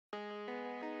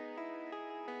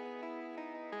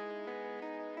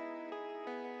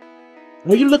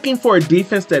Are you looking for a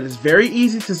defense that is very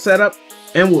easy to set up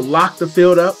and will lock the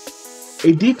field up?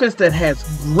 A defense that has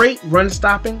great run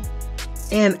stopping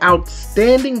and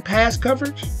outstanding pass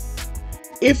coverage?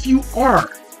 If you are,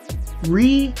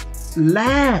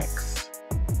 relax.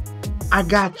 I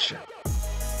got you.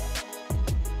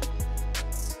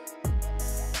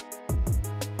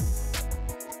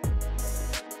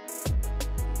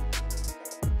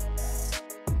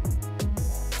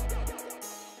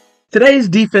 Today's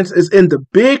defense is in the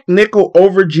big nickel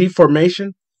over G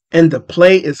formation, and the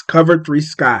play is cover 3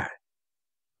 sky.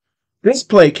 This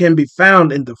play can be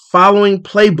found in the following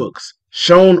playbooks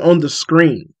shown on the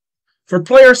screen. For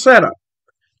player setup,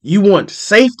 you want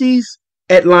safeties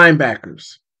at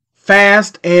linebackers,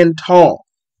 fast and tall.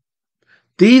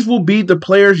 These will be the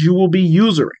players you will be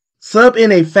using. Sub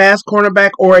in a fast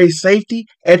cornerback or a safety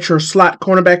at your slot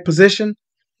cornerback position.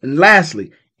 And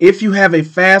lastly, if you have a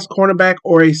fast cornerback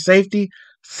or a safety,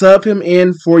 sub him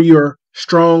in for your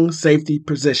strong safety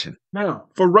position. Now,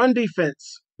 for run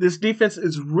defense, this defense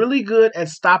is really good at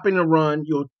stopping the run.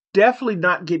 You'll definitely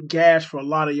not get gashed for a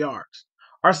lot of yards.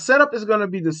 Our setup is going to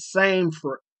be the same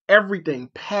for everything,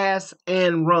 pass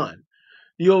and run.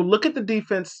 You'll look at the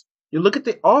defense, you'll look at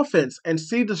the offense and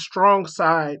see the strong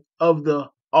side of the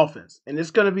offense. And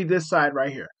it's going to be this side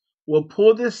right here. We'll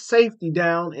pull this safety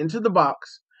down into the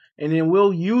box, and then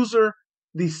we'll user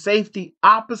the safety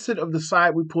opposite of the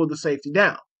side we pull the safety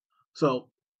down. So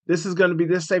this is going to be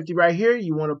this safety right here.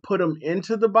 You want to put them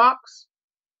into the box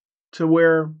to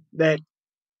where that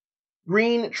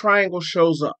green triangle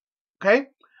shows up. Okay?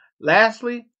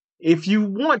 Lastly, if you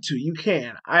want to, you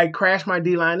can. I crash my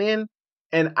D-line in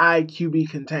and I QB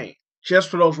contain just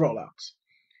for those rollouts.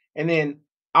 And then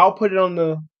I'll put it on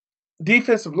the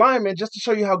defensive lineman just to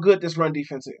show you how good this run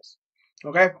defense is.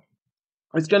 Okay?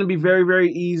 It's going to be very, very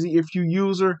easy. If you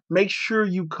user, make sure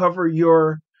you cover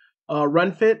your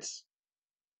run fits.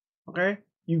 Okay?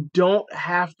 You don't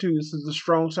have to. This is the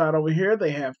strong side over here.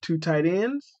 They have 2 tight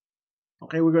ends.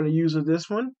 Okay, we're going to use this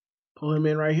one. Pull him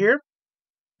in right here.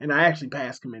 And I actually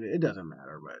pass committed. It doesn't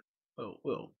matter, but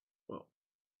well.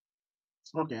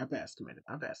 Okay, I pass committed.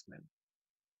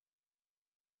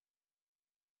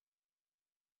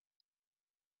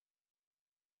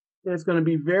 It's going to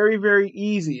be very, very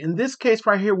easy. In this case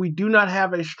right here, we do not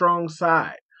have a strong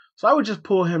side. So I would just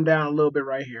pull him down a little bit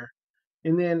right here.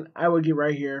 And then I would get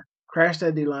right here, crash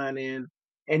that D-line in,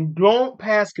 and don't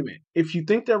pass commit. If you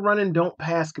think they're running, don't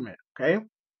pass commit, okay?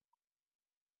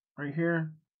 Right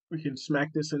here, we can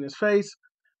smack this in his face.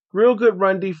 Real good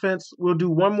run defense. We'll do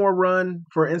one more run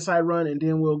for inside run, and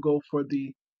then we'll go for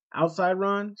the outside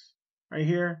runs. Right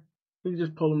here, we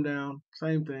just pull them down.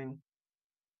 Same thing.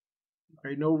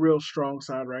 Okay, no real strong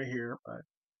side right here, but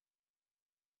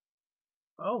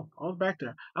oh, I was back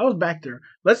there.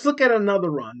 Let's look at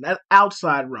another run. That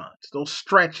outside runs, those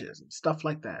stretches and stuff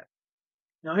like that.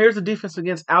 Now here's the defense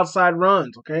against outside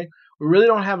runs, okay? We really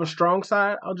don't have a strong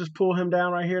side. I'll just pull him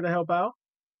down right here to help out.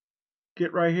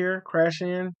 Get right here, crash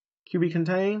in, QB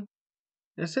contain.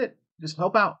 That's it. Just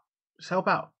help out.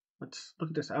 Let's look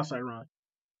at this outside run.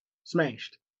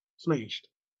 Smashed.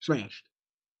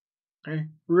 Okay?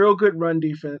 Real good run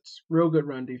defense.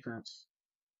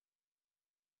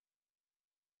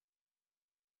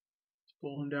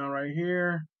 Pull him down right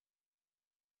here.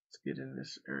 Let's get in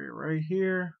this area right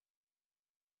here.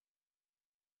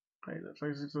 Okay, looks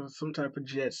like it's some type of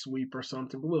jet sweep or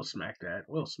something, but we'll smack that.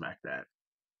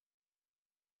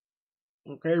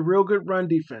 Okay, real good run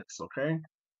defense, okay?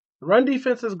 The run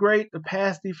defense is great. The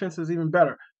pass defense is even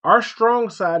better. Our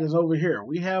strong side is over here.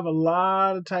 We have a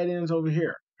lot of tight ends over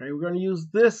here. Okay, we're going to use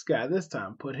this guy this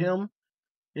time. Put him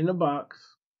in the box.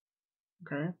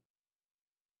 Okay.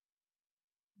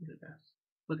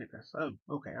 Look at this. Oh,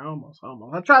 okay, almost.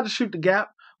 I tried to shoot the gap,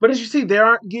 but as you see, they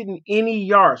aren't getting any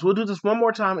yards. We'll do this one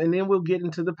more time, and then we'll get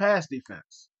into the pass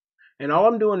defense. And all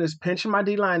I'm doing is pinching my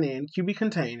D-line in, QB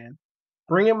containing,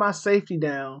 bringing my safety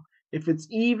down. If it's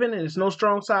even and it's no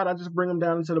strong side, I just bring them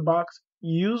down into the box.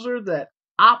 User that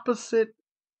opposite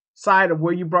side of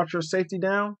where you brought your safety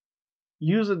down,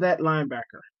 user that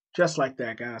linebacker. Just like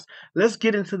that, guys. Let's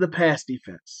get into the pass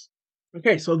defense.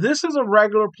 Okay, so this is a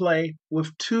regular play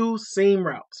with 2 seam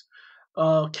routes.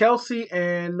 Kelsey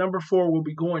and number 4 will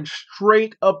be going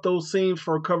straight up those seams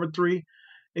for cover 3.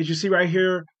 As you see right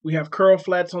here, we have curl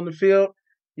flats on the field.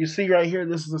 You see right here,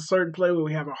 this is a certain play where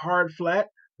we have a hard flat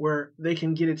where they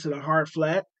can get into the hard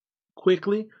flat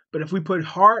quickly. But if we put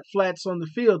hard flats on the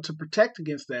field to protect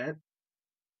against that,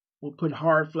 we'll put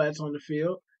hard flats on the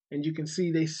field. And you can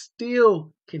see they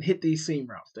still can hit these seam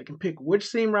routes. They can pick which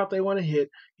seam route they want to hit.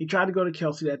 He tried to go to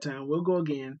Kelsey that time. We'll go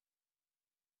again.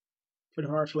 Put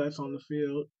hard flats on the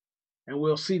field. and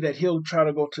we'll see that he'll try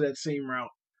to go to that seam route.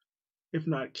 If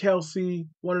not Kelsey,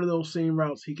 one of those seam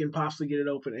routes, he can possibly get it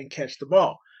open and catch the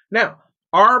ball. Now,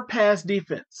 our pass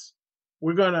defense,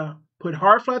 we're going to put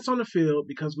hard flats on the field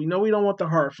because we know we don't want the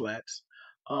hard flats.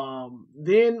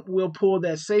 Then we'll pull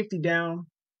that safety down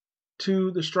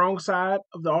to the strong side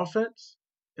of the offense,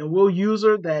 and we'll use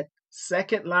her that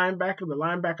second linebacker, the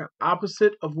linebacker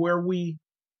opposite of where we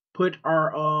put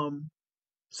our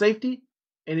safety,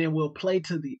 and then we'll play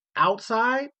to the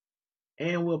outside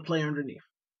and we'll play underneath.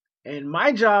 And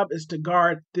my job is to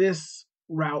guard this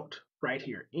route right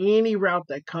here. Any route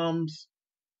that comes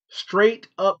straight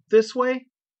up this way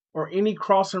or any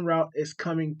crossing route is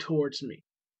coming towards me.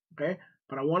 Okay?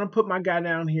 But I want to put my guy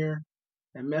down here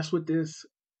and mess with this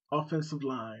offensive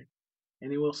line.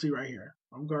 And then we'll see right here.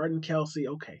 I'm guarding Kelsey.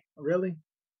 Okay, really?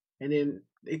 And then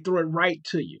they throw it right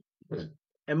to you.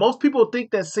 And most people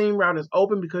think that seam route is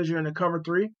open because you're in a cover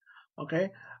 3. Okay? I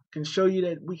can show you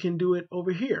that we can do it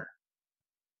over here.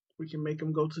 We can make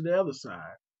them go to the other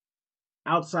side.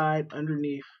 Outside,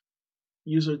 underneath,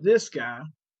 user this guy,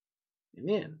 and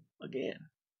then, again,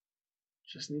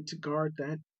 just need to guard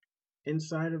that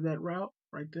inside of that route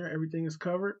right there. Everything is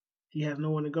covered. He has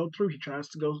no one to go through. He tries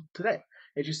to go to that.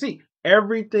 As you see,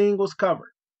 everything was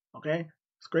covered. Okay?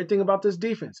 It's a great thing about this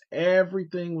defense.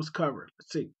 Everything was covered.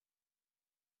 Let's see.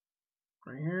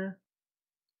 Right here.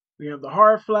 We have the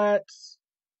hard flats.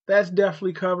 That's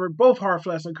definitely covered. Both hard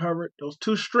flats are covered. Those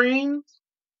two strings,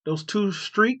 those two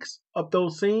streaks up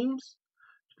those seams.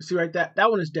 You can see right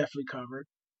that one is definitely covered.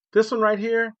 This one right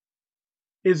here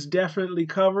is definitely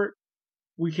covered.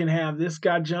 We can have this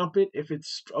guy jump it if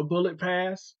it's a bullet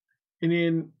pass. And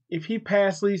then if he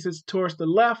pass leads it towards the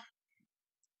left,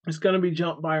 it's going to be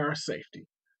jumped by our safety.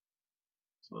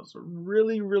 So it's a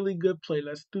really, really good play.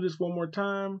 Let's do this one more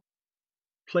time.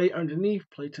 Play underneath,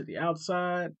 play to the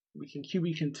outside. We can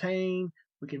QB contain.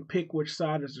 We can pick which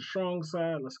side is the strong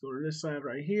side. Let's go to this side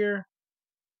right here.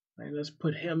 And let's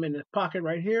put him in the pocket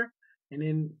right here. And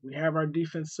then we have our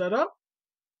defense set up.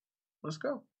 Let's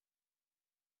go.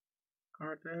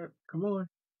 Guard that. Come on.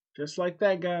 Just like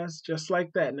that, guys. Just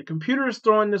like that. And the computer is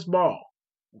throwing this ball.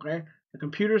 Okay? The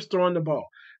computer is throwing the ball.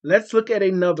 Let's look at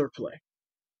another play.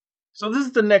 So this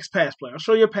is the next pass play. I'll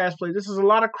show you a pass play. This is a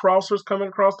lot of crossers coming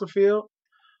across the field.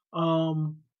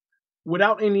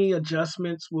 Without any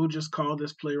adjustments, we'll just call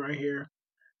this play right here.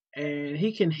 And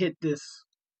he can hit this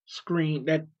screen,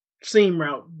 that seam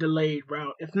route, delayed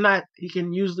route. If not, he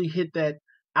can usually hit that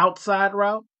outside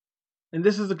route. And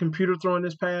this is the computer throwing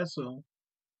this pass, so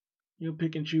he'll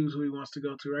pick and choose who he wants to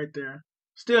go to right there.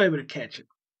 Still able to catch it.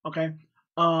 Okay.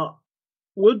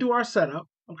 We'll do our setup.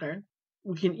 Okay.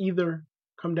 We can either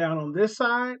come down on this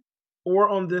side or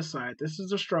on this side. This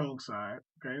is the strong side.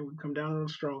 Okay. We come down on the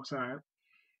strong side.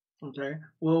 Okay.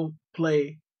 We'll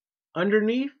play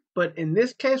underneath, but in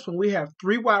this case, when we have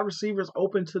 3 wide receivers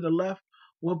open to the left,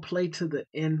 we'll play to the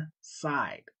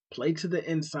inside. Play to the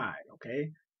inside. Okay.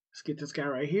 Let's get this guy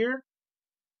right here.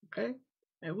 Okay.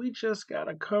 And we just got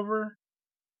to cover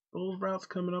those routes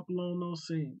coming up along those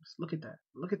seams. Look at that.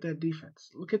 Look at that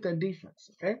defense. Look at that defense.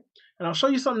 Okay. And I'll show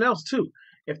you something else too.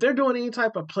 If they're doing any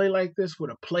type of play like this with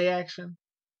a play action,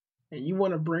 and you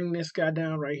want to bring this guy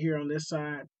down right here on this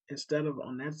side instead of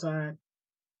on that side,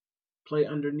 play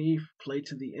underneath, play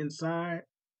to the inside,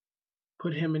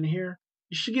 put him in here,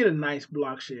 you should get a nice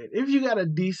block shed. If you got a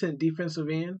decent defensive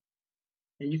end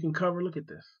and you can cover, look at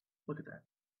this. Look at that.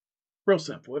 Real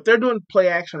simple. If they're doing play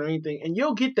action or anything, and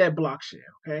you'll get that block shed,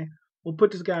 okay? We'll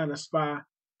put this guy in a spy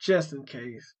just in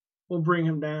case. We'll bring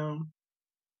him down.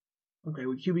 Okay,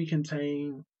 we QB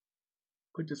contain.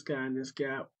 Put this guy in this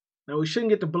gap. Now, we shouldn't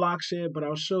get the block shed, but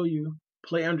I'll show you.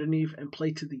 Play underneath and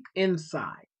play to the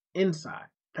inside. Inside.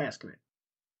 Pass commit.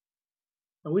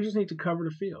 Now, we just need to cover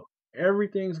the field.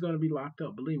 Everything's going to be locked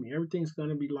up. Believe me, everything's going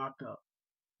to be locked up.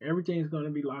 Everything's going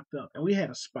to be locked up. And we had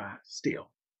a spy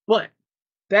still. But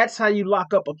that's how you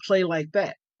lock up a play like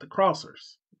that. The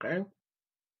crossers. Okay? As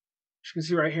you can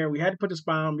see right here, we had to put the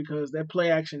spy on because that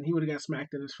play action, he would have got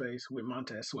smacked in his face with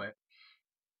Montez Sweat.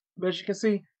 But as you can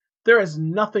see, there is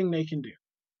nothing they can do.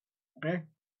 Okay?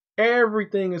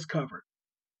 Everything is covered.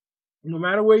 No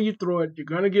matter where you throw it, you're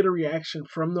going to get a reaction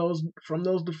from those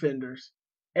defenders.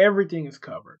 Everything is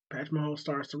covered. Patrick Mahomes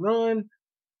starts to run,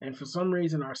 and for some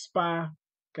reason our spy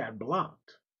got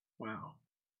blocked. Wow.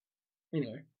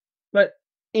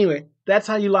 Anyway, that's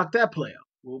how you lock that play up.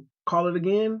 We'll call it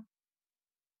again,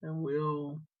 and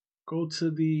we'll go to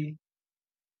the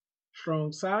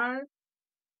strong side.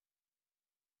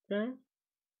 Okay.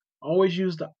 Always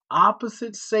use the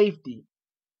opposite safety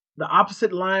the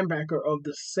opposite linebacker of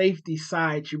the safety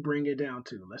side you bring it down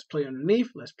to. Let's play underneath.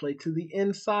 Let's play to the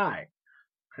inside.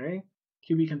 Okay?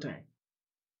 QB contain.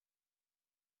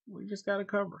 We just got to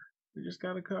cover. We just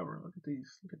got to cover. Look at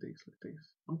these. Look at these. Look at these.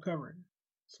 I'm covering.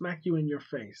 Smack you in your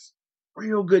face.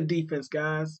 Real good defense,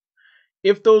 guys.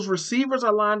 If those receivers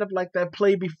are lined up like that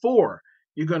play before,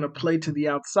 you're going to play to the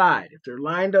outside. If they're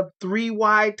lined up 3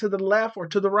 wide to the left or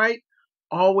to the right,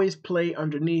 always play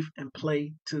underneath and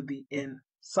play to the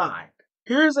inside.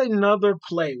 Here's another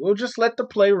play. We'll just let the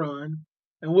play run,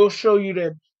 and we'll show you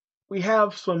that we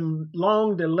have some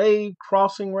long delayed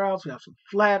crossing routes. We have some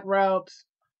flat routes.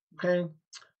 Okay.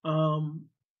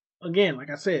 Again, like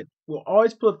I said, we'll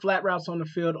always put flat routes on the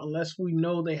field unless we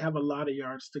know they have a lot of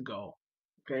yards to go.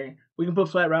 Okay. We can put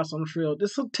flat routes on the field.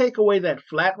 This will take away that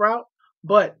flat route,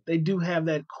 but they do have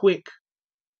that quick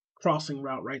crossing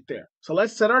route right there. So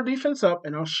let's set our defense up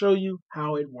and I'll show you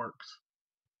how it works.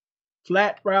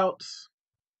 Flat routes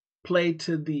play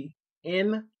to the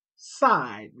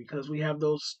inside because we have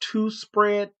those 2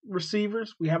 spread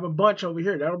receivers. We have a bunch over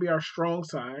here. That'll be our strong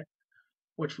side,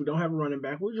 which we don't have a running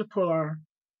back. We'll just pull our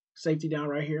safety down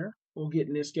right here. We'll get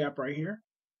in this gap right here.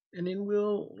 And then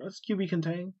let's QB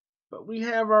contain. But we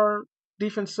have our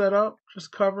defense set up.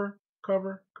 Just cover,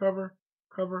 cover, cover,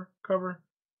 cover, cover.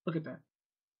 Look at that.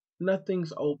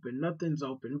 Nothing's open. Nothing's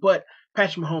open. But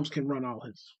Patrick Mahomes can run all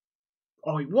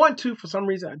he wants to. For some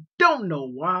reason, I don't know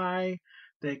why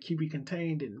that QB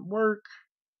contain didn't work.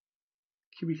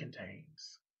 QB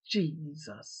contains.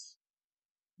 Jesus.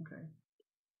 Okay.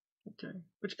 Okay.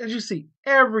 Which, as you see,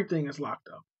 everything is locked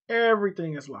up.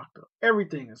 Everything is locked up.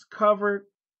 Everything is covered.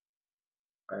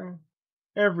 Okay.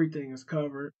 Everything is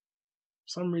covered. For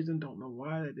some reason, don't know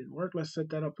why that didn't work. Let's set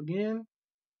that up again.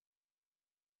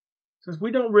 Since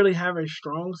we don't really have a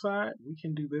strong side, we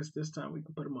can do this time. We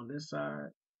can put them on this side.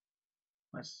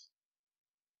 Let's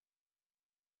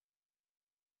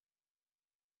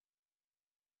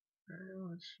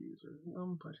use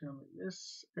him, put him in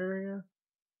this area.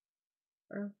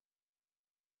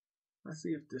 Let's see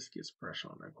if this gets pressure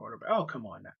on that quarterback. Oh, come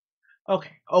on now.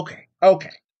 Okay.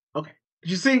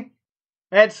 Did you see?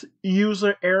 That's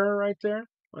user error right there.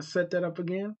 Let's set that up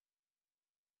again.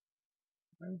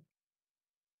 Okay.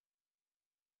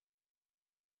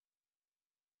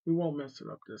 We won't mess it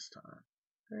up this time.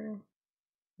 Okay.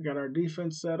 We got our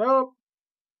defense set up.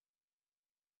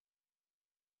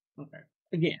 Okay.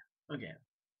 Again.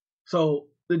 So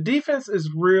the defense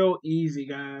is real easy,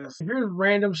 guys. Here's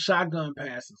random shotgun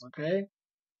passes, okay?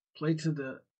 Play to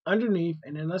the underneath,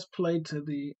 and then let's play to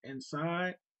the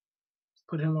inside.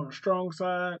 Put him on the strong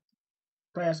side.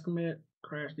 Pass commit.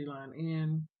 Crash D-line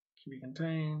in. QB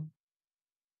contain.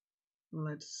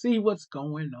 Let's see what's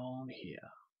going on here.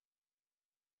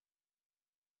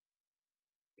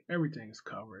 Everything is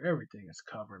covered. Everything is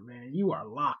covered, man. You are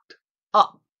locked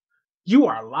up. You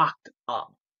are locked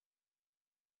up.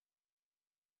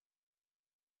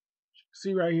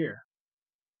 See right here.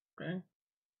 Okay.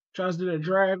 Tries to do the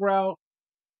drag route.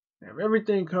 Have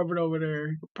everything covered over there.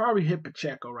 You could probably hit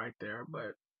Pacheco right there,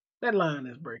 but that line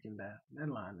is breaking down. That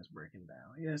line is breaking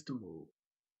down. He has to move.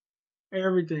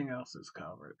 Everything else is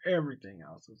covered. Everything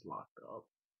else is locked up.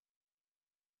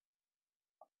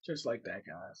 Just like that,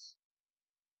 guys.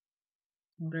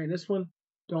 Okay, this one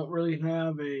don't really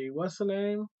have a, what's the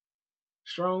name?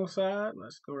 Strong side.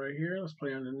 Let's go right here. Let's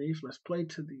play underneath. Let's play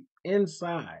to the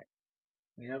inside.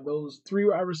 We have those 3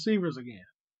 wide receivers again.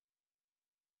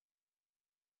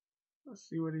 Let's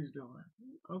see what he's doing.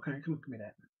 Okay, give me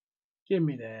that. Give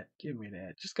me that. Give me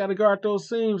that. Just got to guard those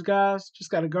seams, guys. Just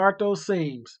got to guard those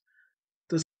seams.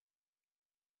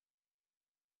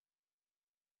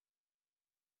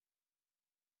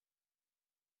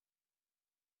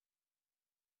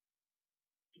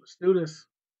 Let's do this.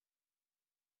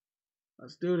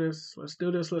 Let's do this. Let's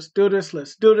do this. Let's do this.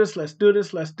 Let's do this. Let's do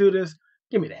this. Let's do this.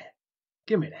 Give me that.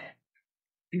 Give me that.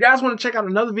 You guys want to check out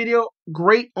another video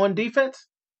great on defense?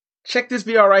 Check this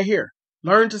video right here.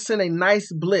 Learn to send a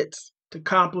nice blitz to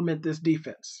complement this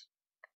defense.